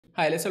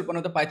Hi, let's solve one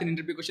of the Python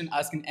interview question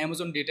asked in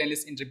Amazon Data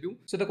Analyst interview.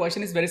 So the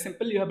question is very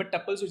simple. You have a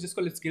tuples which is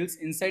called skills.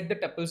 Inside the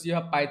tuples you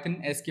have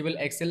Python, SQL,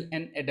 Excel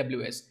and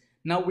AWS.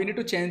 Now we need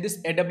to change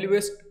this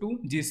AWS to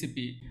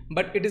GCP,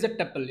 but it is a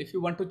tuple. If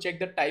you want to check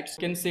the types,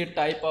 you can say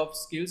type of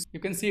skills. You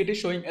can see it is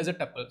showing as a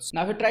tuple.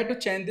 Now if I try to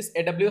change this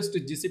AWS to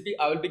GCP,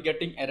 I will be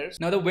getting errors.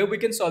 Now the way we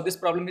can solve this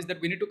problem is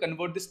that we need to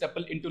convert this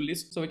tuple into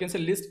list. So we can say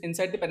list.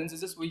 Inside the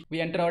parentheses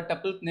we enter our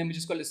tuple name which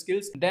is called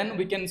skills. Then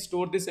we can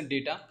store this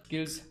data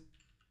skills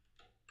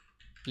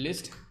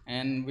list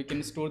and we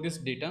can store this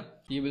data.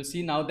 You will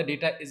see now the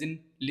data is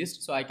in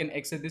list, so I can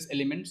access this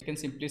element. You can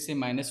simply say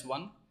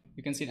 -1.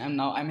 You can see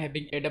I'm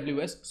having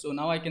AWS, so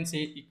now I can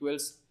say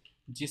equals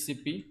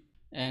GCP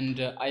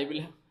and I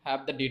will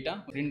have the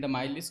data in the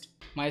my list,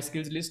 my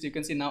skills list. You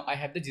can see now I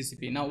have the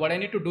GCP. Now what I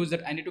need to do is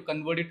that I need to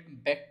convert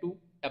it back to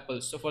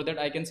tuples. So for that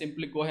I can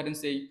simply go ahead and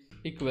say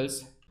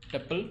equals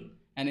tuple,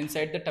 and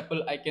inside the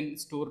tuple I can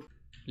store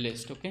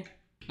list. Okay,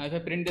 now if I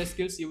print the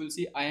skills, you will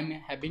see I am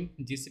having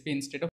GCP instead of